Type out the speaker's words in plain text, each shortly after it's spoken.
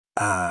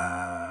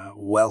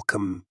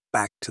Welcome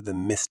back to the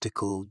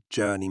mystical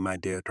journey, my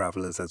dear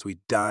travelers, as we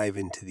dive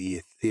into the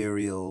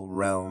ethereal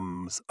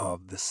realms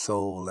of the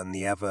soul and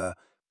the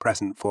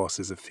ever-present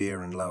forces of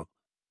fear and love.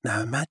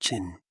 Now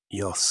imagine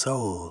your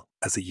soul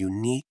as a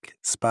unique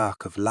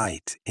spark of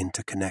light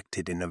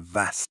interconnected in a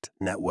vast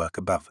network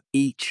above,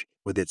 each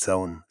with its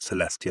own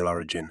celestial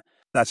origin.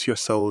 That's your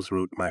soul's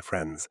root, my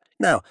friends.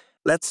 Now,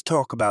 let's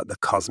talk about the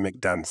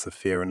cosmic dance of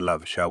fear and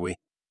love, shall we?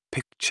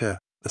 Picture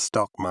the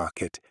stock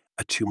market,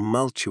 a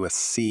tumultuous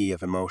sea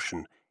of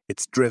emotion.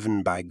 It's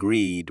driven by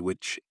greed,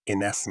 which,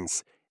 in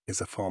essence,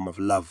 is a form of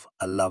love,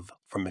 a love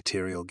for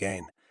material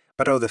gain.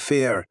 But oh, the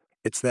fear,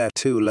 it's there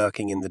too,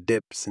 lurking in the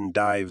dips and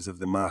dives of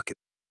the market.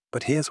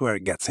 But here's where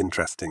it gets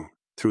interesting.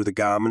 Through the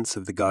garments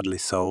of the godly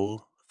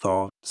soul,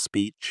 thought,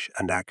 speech,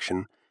 and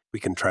action, we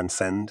can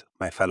transcend,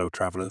 my fellow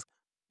travelers.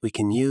 We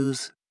can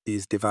use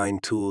these divine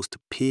tools to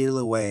peel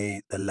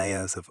away the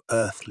layers of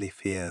earthly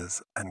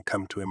fears and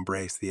come to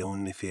embrace the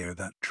only fear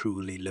that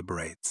truly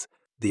liberates,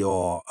 the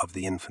awe of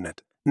the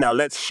infinite. Now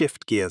let's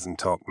shift gears and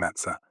talk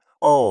matzah.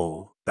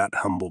 Oh, that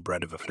humble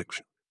bread of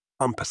affliction.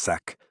 On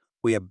Pesach,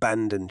 we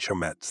abandon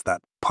chometz,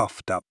 that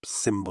puffed up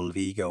symbol of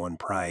ego and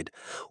pride.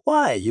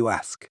 Why, you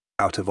ask?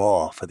 Out of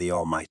awe for the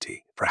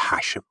Almighty, for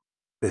Hashem.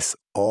 This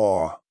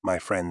awe, my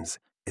friends,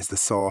 is the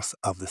source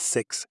of the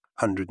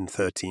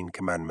 613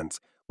 commandments,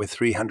 with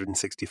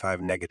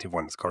 365 negative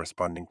ones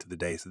corresponding to the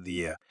days of the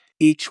year,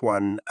 each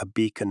one a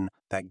beacon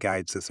that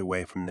guides us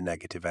away from the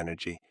negative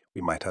energy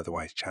we might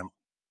otherwise channel.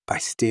 By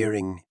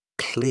steering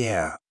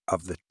clear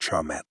of the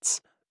chometz,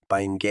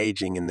 by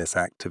engaging in this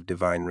act of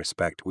divine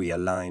respect, we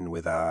align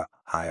with our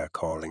higher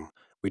calling.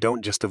 We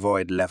don't just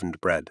avoid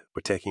leavened bread,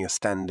 we're taking a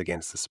stand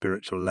against the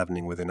spiritual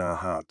leavening within our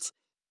hearts.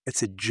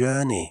 It's a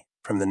journey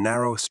from the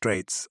narrow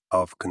straits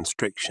of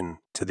constriction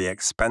to the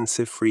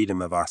expansive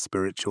freedom of our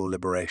spiritual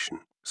liberation.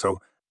 So,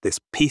 this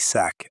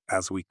Pesach,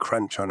 as we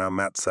crunch on our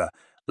matzah,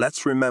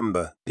 let's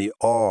remember the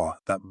awe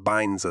that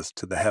binds us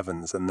to the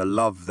heavens and the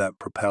love that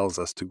propels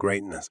us to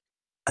greatness.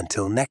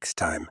 Until next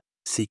time,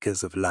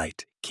 seekers of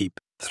light, keep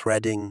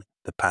threading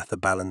the path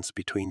of balance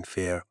between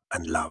fear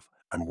and love,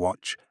 and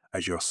watch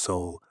as your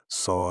soul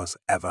soars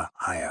ever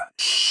higher.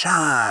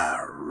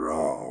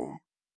 Shalom.